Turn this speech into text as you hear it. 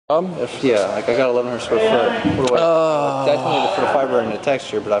Yeah, like I got 1,100 square foot. What do I definitely for the fiber and the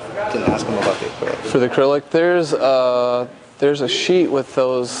texture, but I didn't ask him about the acrylic. For the acrylic, there's a sheet with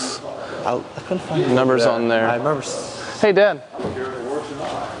those I couldn't find numbers on there. I remember. Hey, Dad.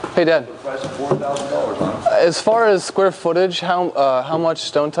 Hey, Dad. As far as square footage, how much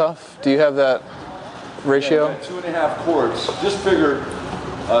Stone Tough? Do you have that ratio? Yeah, 2.5 quarts. Just figure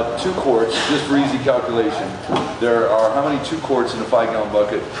 2 quarts, just for easy calculation. There are how many 2 quarts in a 5-gallon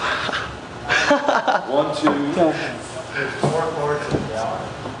bucket? 1, 2. 4 quarts in a gallon.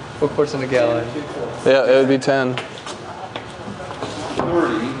 4 quarts in a gallon. Yeah, it would be 10.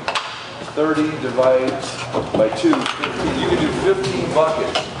 30 divided by 2, 15. You can do 15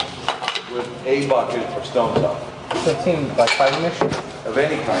 buckets with a bucket of Stone Tough. 15 by 5 mix? Of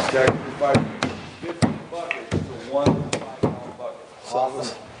any kind, technically 5 mix. 15 buckets to 1 5-gallon bucket.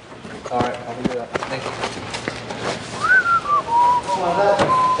 Awesome. All right, I'll do that. Thank you.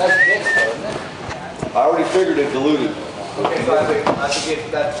 That's mixed, isn't it? I already figured it diluted. Okay, so I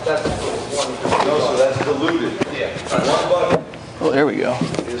think that's one. No, so that's diluted. Yeah. 1 bucket. Oh, there we go.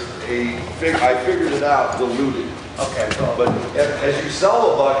 Is I figured it out, diluted. Okay. But as you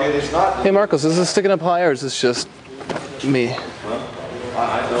sell a bucket, it's not. Hey, Marcos, is this sticking up high or is this just me? Huh?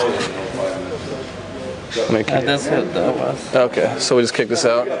 I know it's That's what that was. Okay, so we just kick this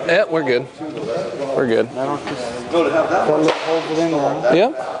out. Yeah, we're good. We're good. No, to have that much Hold it in there.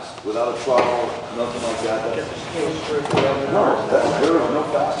 Yeah. without a throttle, nothing like that. No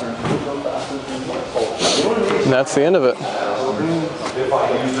faster. And that's the end of it. If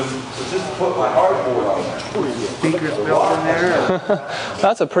I use them, so just put my hardboard on there. Speakers built in there.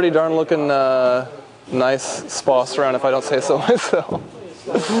 That's a pretty darn looking nice spa surround, if I don't say so myself.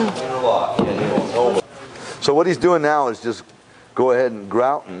 So what he's doing now is just go ahead and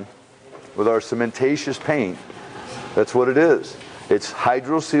grouting with our cementatious paint. That's what it is. It's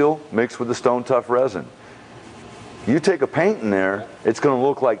hydroseal mixed with the Stone Tough resin. You take a paint in there, it's going to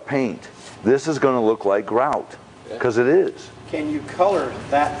look like paint. This is going to look like grout, because it is. Can you color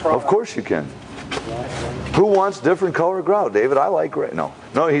that product? Of course you can. Who wants different color grout, David? I like gray. No,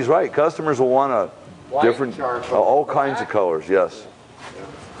 he's right. Customers will want a different, all kinds of colors. Yes.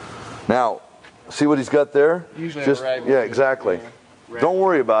 Now, see what he's got there? Usually just, a rag. yeah, exactly. Don't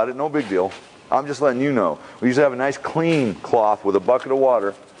worry about it. No big deal. I'm just letting you know. We usually have a nice clean cloth with a bucket of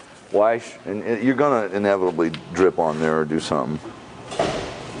water. Wash, and you're going to inevitably drip on there or do something.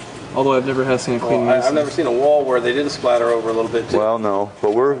 Although I've never seen a clean mason. I've never seen a wall where they didn't splatter over a little bit too. Well, no,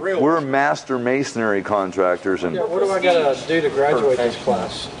 but we're master masonry contractors, and What do I got to do to graduate this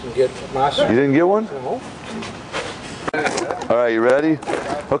class and get my you didn't get one? No. All right, you ready?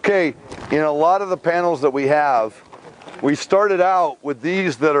 Okay, in a lot of the panels that we have, we started out with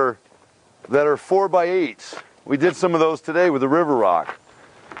these that are 4x8s. We did some of those today with the River Rock.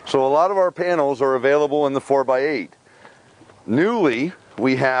 So a lot of our panels are available in the 4x8. Newly,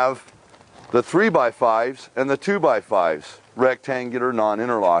 we have the 3x5s and the 2x5s, rectangular,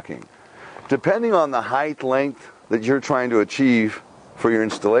 non-interlocking. Depending on the height, length that you're trying to achieve for your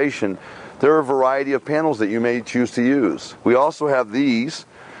installation, there are a variety of panels that you may choose to use. We also have these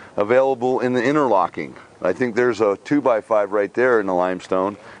available in the interlocking. I think there's a 2x5 right there in the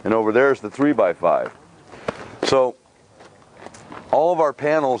limestone, and over there is the 3x5. So all of our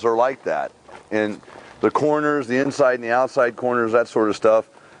panels are like that, and the corners, the inside and the outside corners, that sort of stuff.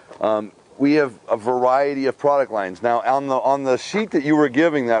 We have a variety of product lines. Now, on the sheet that you were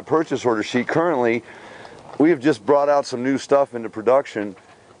giving, that purchase order sheet, currently, we have just brought out some new stuff into production,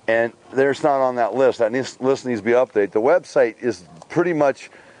 and there's not on that list. That list needs to be updated. The website is pretty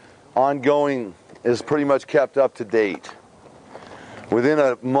much ongoing, is pretty much kept up to date within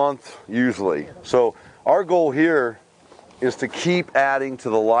a month usually. So our goal here is to keep adding to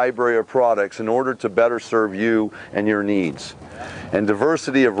the library of products in order to better serve you and your needs. And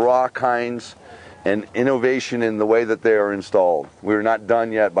diversity of rock kinds and innovation in the way that they are installed. We're not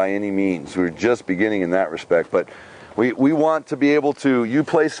done yet by any means. We're just beginning in that respect. But we want to be able to, you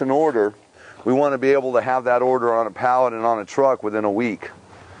place an order, we want to be able to have that order on a pallet and on a truck within a week.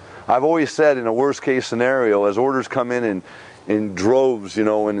 I've always said in a worst case scenario, as orders come in droves, you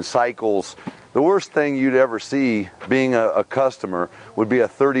know, in cycles, the worst thing you'd ever see being a customer would be a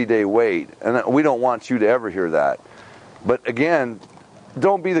 30-day wait. And we don't want you to ever hear that. But again,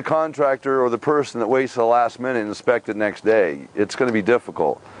 don't be the contractor or the person that waits till the last minute and inspect it next day. It's going to be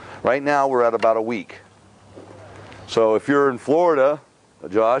difficult. Right now we're at about a week. So if you're in Florida,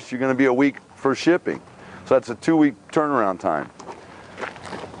 Josh, you're going to be a week for shipping. So that's a 2-week turnaround time.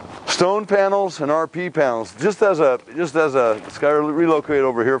 Stone panels and RP panels, just as a, it's got to relocate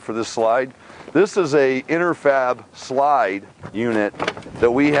over here for this slide. This is a interfab slide unit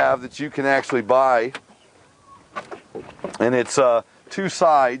that we have that you can actually buy, and it's two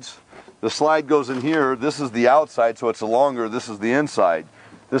sides. The slide goes in here. This is the outside, so it's longer. This is the inside.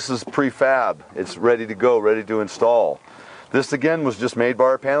 This is prefab. It's ready to go, ready to install. This again was just made by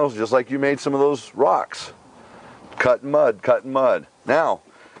our panels, just like you made some of those rocks. Cut and mud, cut and mud. Now,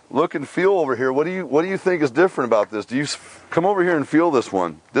 look and feel over here. What do you think is different about this? Do you come over here and feel this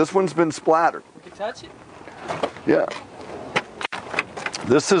one? This one's been splattered. You can touch it? Yeah.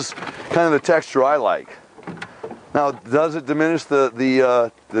 This is kind of the texture I like. Now, does it diminish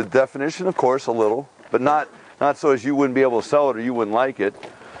the definition? Of course, a little, but not so as you wouldn't be able to sell it or you wouldn't like it.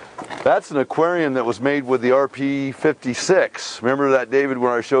 That's an aquarium that was made with the RP56. Remember that, David,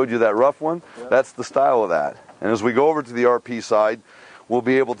 when I showed you that rough one? Yeah. That's the style of that. And as we go over to the RP side, we'll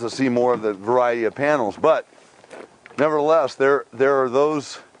be able to see more of the variety of panels. But nevertheless, there are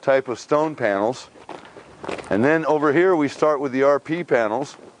those type of stone panels. And then over here we start with the RP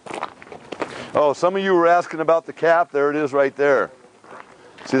panels. Oh, some of you were asking about the cap. There it is right there.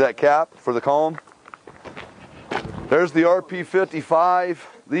 See that cap for the column? There's the RP55.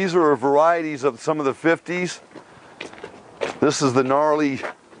 These are varieties of some of the 50s. This is the gnarly,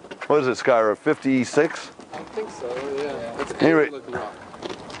 what is it, Skyra, 56? I think so, yeah. It's anyway, looking rock.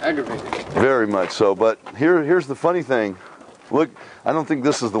 Aggravating. Very much so, but here's the funny thing. Look, I don't think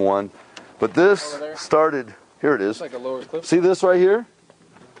this is the one, but this started, here it is. It's like a lower clip. See this right here?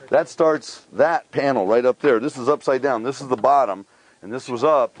 That starts that panel right up there. This is upside down. This is the bottom, and this was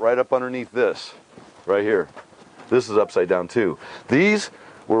up right up underneath this, right here. This is upside down too. These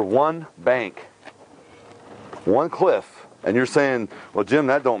were one bank, one cliff. And you're saying, well, Jim,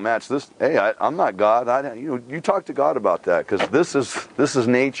 that don't match this. Hey, I'm not God. You talk to God about that, because this is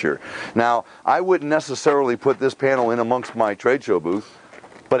nature. Now, I wouldn't necessarily put this panel in amongst my trade show booth,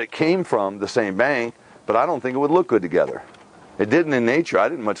 but it came from the same bank. But I don't think it would look good together. It didn't in nature. I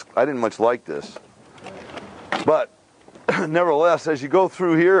didn't much like this. But nevertheless, as you go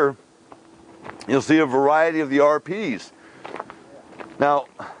through here, you'll see a variety of the RPs. Now,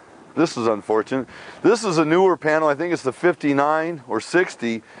 this is unfortunate. This is a newer panel. I think it's the 59 or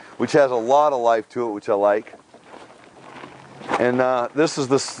 60, which has a lot of life to it, which I like. And this is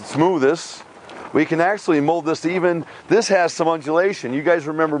the smoothest. We can actually mold this even. This has some undulation. You guys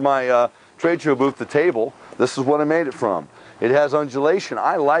remember my trade show booth, the table. This is what I made it from. It has undulation.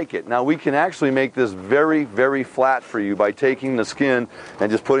 I like it. Now, we can actually make this very, very flat for you by taking the skin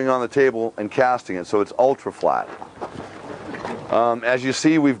and just putting it on the table and casting it, so it's ultra flat. As you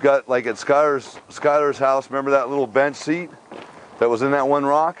see, we've got, like at Skylar's house, remember that little bench seat that was in that one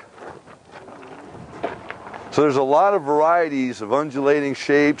rock? So there's a lot of varieties of undulating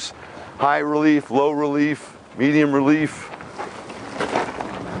shapes, high relief, low relief, medium relief.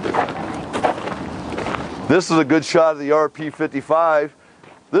 This is a good shot of the RP55.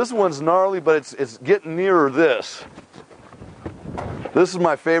 This one's gnarly, but it's getting nearer this. This is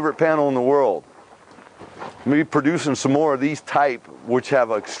my favorite panel in the world. Maybe producing some more of these type, which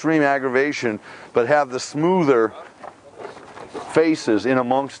have extreme aggravation, but have the smoother faces in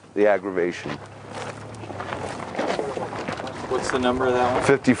amongst the aggravation. What's the number of that one?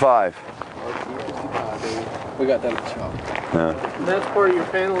 55. We got that at the shop. Yeah. And that's part of your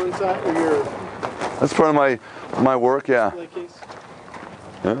panel inside, or your That's part of my work, yeah. case?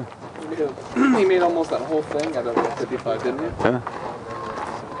 Yeah. He made almost that whole thing out of the 55, didn't he? Yeah.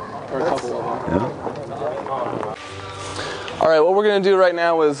 Or a couple of them. Yeah. All right, what we're going to do right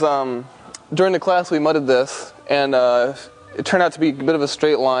now is, during the class we mudded this, and it turned out to be a bit of a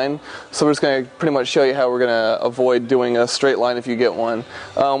straight line, so we're just going to pretty much show you how we're going to avoid doing a straight line if you get one.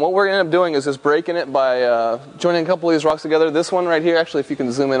 What we're going to end up doing is just breaking it by joining a couple of these rocks together. This one right here, actually, if you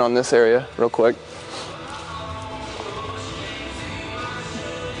can zoom in on this area real quick.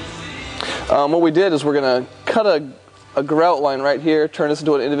 What we did is we're going to cut a grout line right here, turn this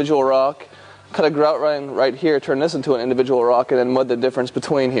into an individual rock, cut a grout line right here, turn this into an individual rock, and then mud the difference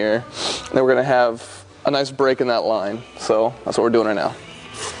between here. And then we're going to have a nice break in that line. So that's what we're doing right now.